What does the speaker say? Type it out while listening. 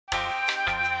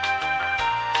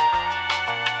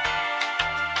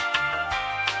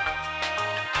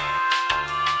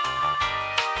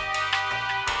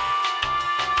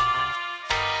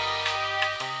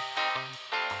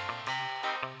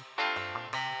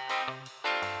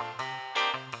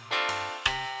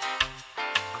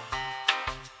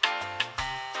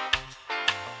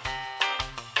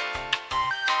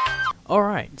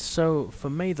Alright, so for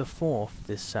May the 4th,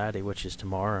 this Saturday, which is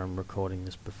tomorrow, I'm recording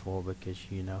this before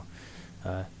because, you know,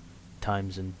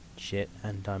 times and shit,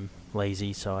 and I'm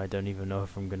lazy, so I don't even know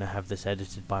if I'm going to have this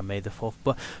edited by May the 4th.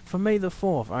 But for May the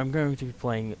 4th, I'm going to be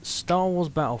playing Star Wars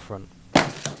Battlefront.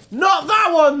 Not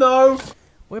that one, though!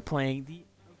 We're playing the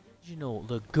original,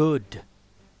 the good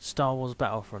Star Wars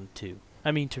Battlefront 2.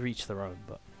 I mean, to each their own,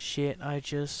 but shit, I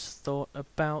just thought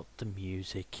about the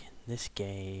music in this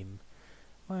game.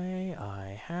 Why,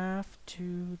 I have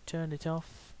to turn it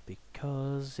off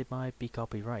because it might be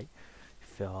copyright.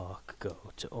 Fuck,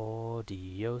 go to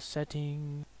audio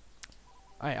setting.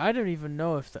 I don't even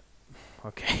know if the...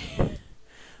 Okay.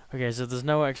 Okay, so there's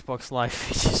no Xbox Live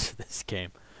features for this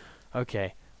game.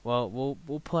 Okay, well,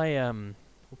 we'll play,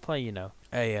 you know,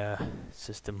 a,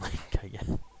 System Link, I guess.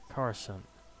 Coruscant.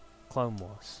 Clone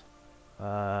Wars.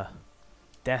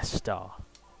 Death Star.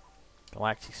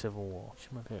 Galactic Civil War.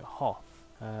 Hoth.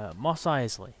 Mos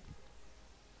Eisley.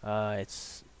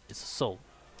 It's Assault.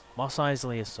 Mos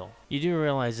Eisley Assault. You do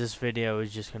realize this video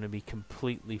is just going to be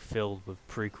completely filled with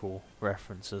prequel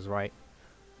references, right?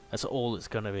 That's all it's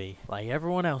going to be. Like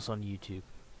everyone else on YouTube.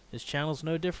 This channel's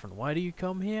no different. Why do you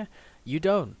come here? You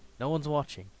don't. No one's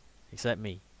watching. Except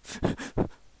me.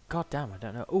 God damn, I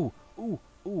don't know.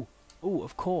 Ooh,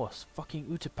 of course. Fucking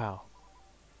Utapau.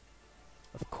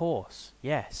 Of course.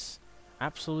 Yes.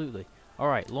 Absolutely.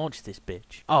 Alright, launch this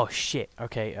bitch. Oh shit.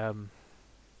 Okay,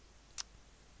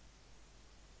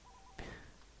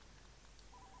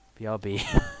 BRB.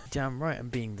 Damn right I'm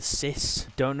being the sis.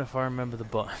 Don't know if I remember the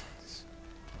buttons.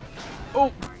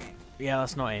 Oh! Yeah,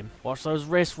 that's not him. Watch those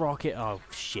wrist rocket. Oh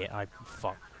shit,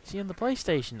 fuck. See, on the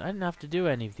PlayStation, I didn't have to do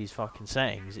any of these fucking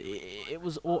settings. It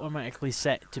was automatically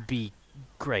set to be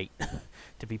great.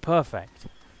 To be perfect.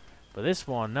 But this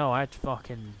one, no, I had to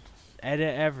fucking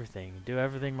edit everything. Do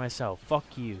everything myself.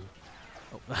 Fuck you.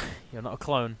 Oh, you're not a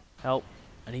clone. Help.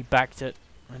 And he backed it.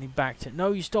 And he backed it.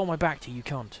 No, you stole my back to you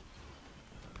cunt.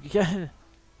 You can.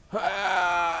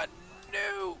 Ah,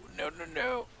 no.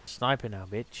 Sniper now,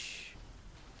 bitch.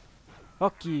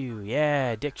 Fuck you.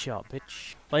 Yeah, dick shot,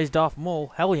 bitch. Plays Darth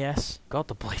Maul. Hell yes. God,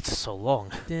 the blades are so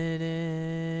long.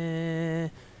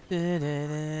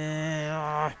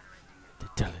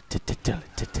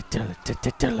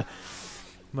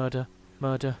 Murder,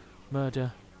 murder,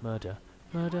 murder, murder,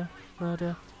 murder,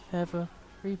 murder,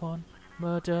 everyone,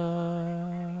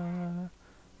 murder,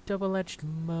 double-edged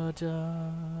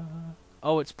murder.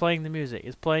 Oh, it's playing the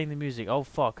music, Oh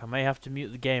fuck, I may have to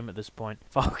mute the game at this point.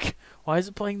 Fuck, why is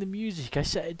it playing the music? I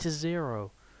set it to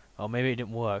 0. Oh, maybe it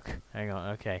didn't work. Hang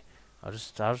on, okay. I'll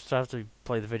just have to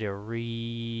play the video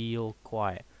real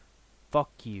quiet.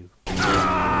 Fuck you.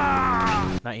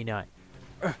 99.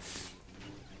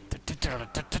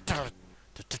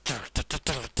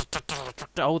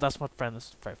 Oh, that's my friend.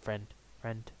 That's friend.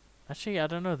 Actually, I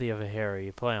don't know the other hero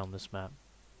you play on this map.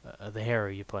 The hero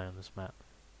you play on this map.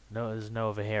 No, there's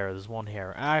no other hero. There's one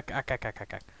hero.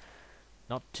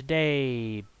 Not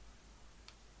today,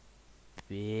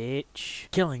 bitch.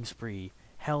 Killing spree.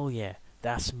 Hell yeah,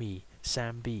 that's me.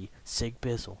 Sam B.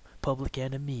 SIGBizzle. Public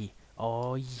enemy.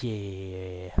 Oh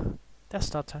yeah. That's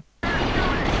start time.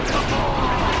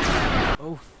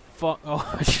 Oh fuck!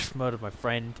 Oh, I just murdered my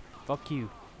friend. Fuck you,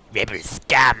 rebel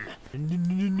scum.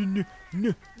 No.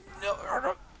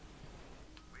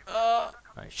 Alright,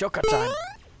 shotgun time.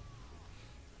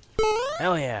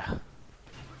 Hell yeah.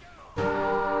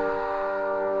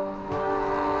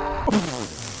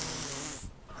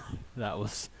 That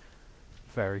was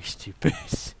very stupid.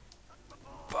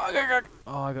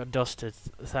 Oh, I got dusted.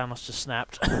 Thanos just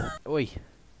snapped. Oi.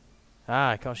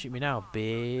 Ah, can't shoot me now,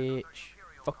 bitch.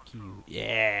 Fuck you.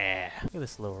 Yeah. Look at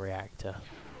this little reactor.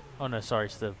 Oh no, sorry,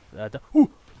 it's the... Ooh!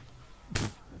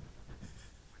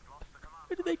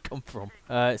 Where did they come from?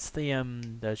 It's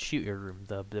the shooter room.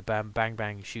 The bang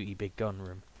bang shooty big gun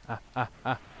room.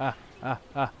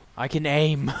 I can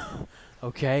aim!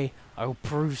 Okay? I will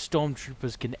prove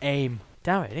stormtroopers can aim.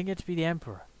 Damn it, I didn't get to be the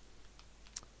Emperor.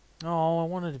 Oh, I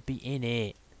wanted to be in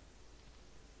it.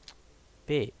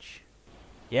 Bitch.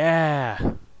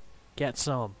 Yeah! Get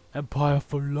some. Empire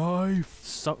for life!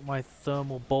 Suck my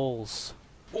thermal balls.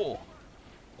 Oh!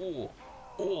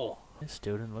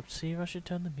 Student, let's see if I should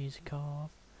turn the music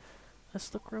off.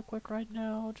 Let's look real quick right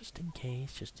now, just in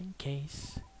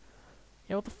case.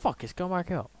 Yeah, what the fuck? It's going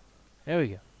back up. There we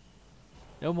go.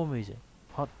 No more music.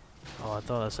 Hot. Oh, I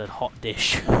thought I said hot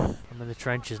dish. I'm in the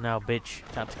trenches now, bitch.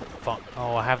 Tactical fuck.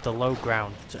 Oh, I have the low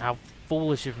ground. How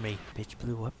foolish of me. Bitch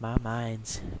blew up my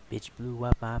minds.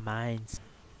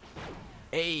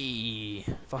 Hey!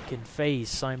 Fucking phase,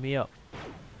 sign me up.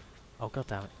 Oh god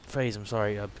damn it. Phase, I'm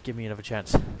sorry. Give me another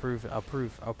chance. Prove it. I'll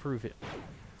prove it.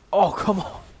 Oh, come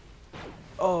on.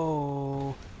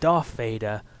 Oh, Darth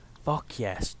Vader. Fuck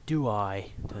yes, do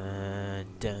I. Dun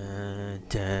dun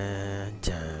dun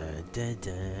dun dun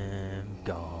dun.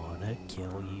 Gonna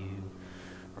kill you.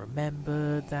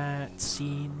 Remember that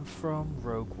scene from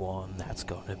Rogue One? That's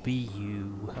gonna be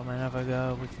you. Come and have a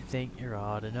go if you think you're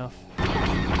hard enough.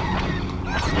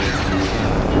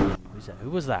 Who's that?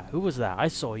 Who was that? Who was that? I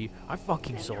saw you. I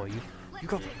fucking saw you. You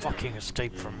can't fucking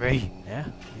escape from me. Yeah?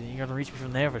 You think you're gonna reach me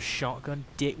from there with a shotgun,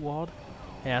 dickwad?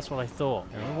 Yeah, that's what I thought.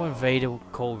 Remember when Vader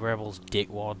called rebels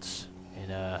dickwads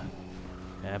in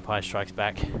Empire Strikes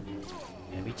Back?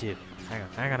 Yeah, me too. Hang on.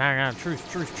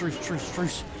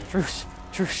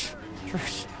 Truce.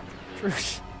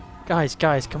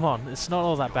 Guys, come on. It's not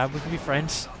all that bad. We can be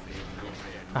friends.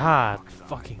 Aha,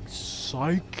 fucking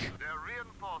psych. Their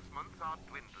reinforcements are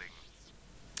dwindling.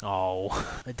 Oh,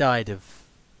 I died of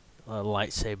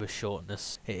lightsaber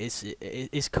shortness.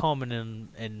 It's common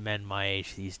in men my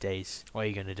age these days. What are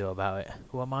you gonna do about it?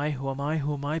 Who am I?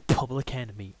 Public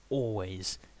enemy,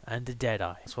 always. And a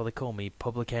deadeye. That's what they call me,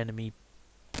 public enemy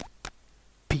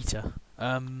Peter.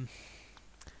 Let's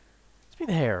be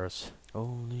the heroes.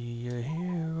 Only a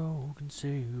hero can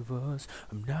save us.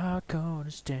 I'm not gonna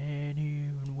stand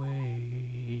here and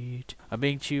wait. I'm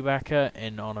being Chewbacca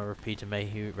in honor of Peter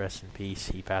Mayhew. Rest in peace.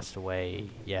 He passed away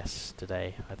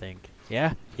yesterday, I think.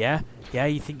 Yeah. You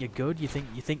think you're good? You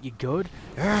think you're good?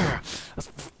 Urgh,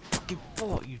 that's fucking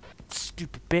thought, you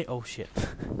stupid bit. Oh shit.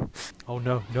 Oh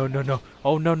no.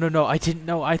 Oh no. I didn't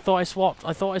know. I thought I swapped.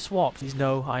 Please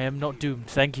no. I am not doomed.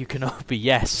 Thank you, Kenobi.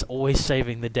 Yes, always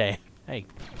saving the day. Hey,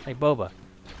 Boba.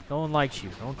 No one likes you.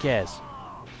 No one cares.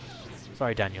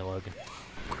 Sorry, Daniel Logan.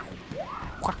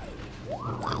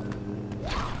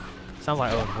 Sounds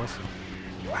like Owen Wilson.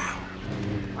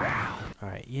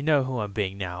 Alright, you know who I'm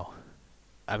being now.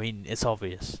 I mean, it's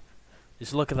obvious.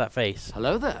 Just look at that face.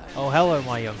 Hello there. Oh, hello,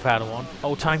 my young Padawan.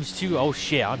 Oh, ×2. Oh,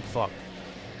 shit, I'm fucked.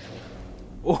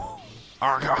 Oh.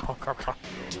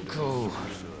 Cool.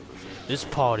 This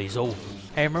party's over.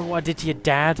 Hey, remember what I did to your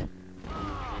dad?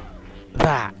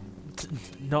 That.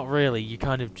 Not really. You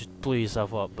kind of just blew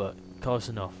yourself up, but close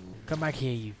enough. Come back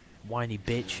here, you whiny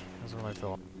bitch. That's what I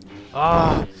thought.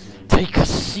 Ah! Take a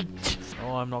seat!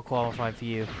 Oh, I'm not qualified for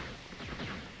you.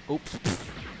 Oops.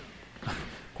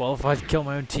 Qualified to kill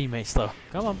my own teammates, though.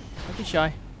 Come on. Don't be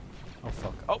shy. Oh,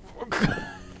 fuck. Oh!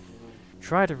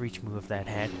 Try to reach me with that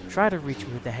hand.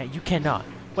 You cannot.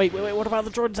 Wait. What about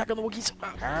the droid attack on the Wookiees?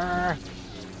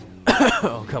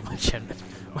 Oh, God,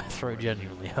 my throat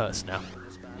genuinely hurts now.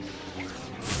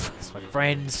 It's my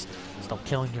friends. Stop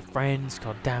killing your friends.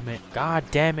 God damn it,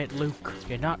 Luke.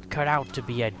 You're not cut out to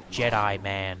be a Jedi,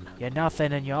 man. You're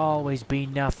nothing and you'll always be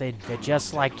nothing. You're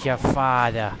just like your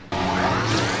father.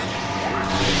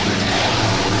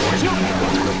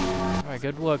 Alright,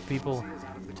 good work, people.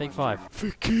 Take 5. What's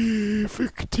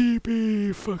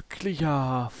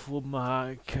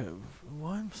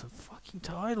the fucking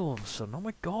title all of a sudden? Oh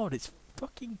my god, it's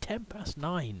fucking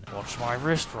 9:10. Watch my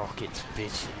wrist rockets,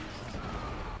 bitch.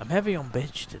 I'm heavy on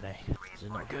bitch today. Is it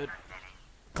not good?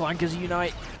 Clankers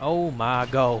unite! Oh my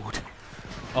god.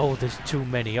 Oh, there's too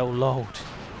many. Oh lord.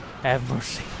 Have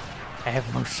mercy.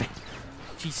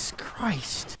 Jesus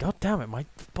Christ. God damn it, my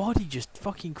body just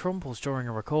fucking crumples during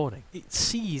a recording. It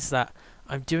sees that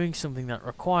I'm doing something that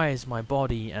requires my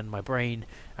body and my brain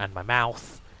and my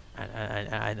mouth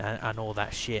and all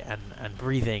that shit and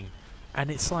breathing.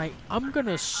 And it's like, I'm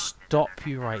gonna stop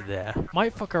you right there.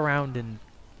 Might fuck around and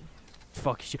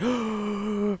fuck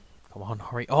you. Come on,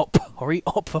 hurry up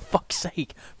for fuck's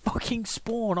sake. Fucking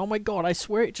spawn, oh my god, I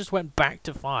swear it just went back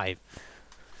to 5.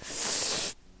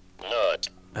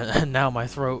 And now my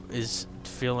throat is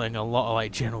feeling a lot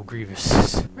like General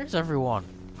Grievous. Where's everyone?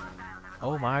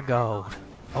 Oh my god.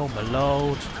 Oh my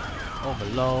lord.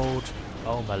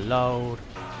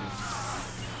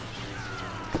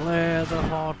 Clear the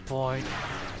hard point.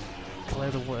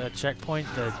 Clear the checkpoint.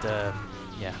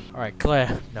 Yeah. Alright,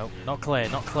 clear. No, not clear.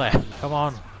 Come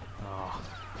on. Oh.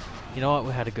 You know what?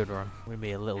 We had a good run. We'd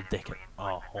be a little dick.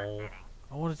 Oh.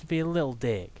 I wanted to be a little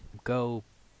dick. Go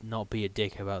not be a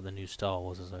dick about the new Star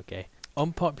Wars is okay.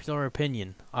 Unpopular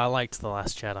opinion. I liked The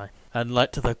Last Jedi. And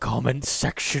let the comments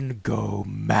section go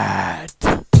mad.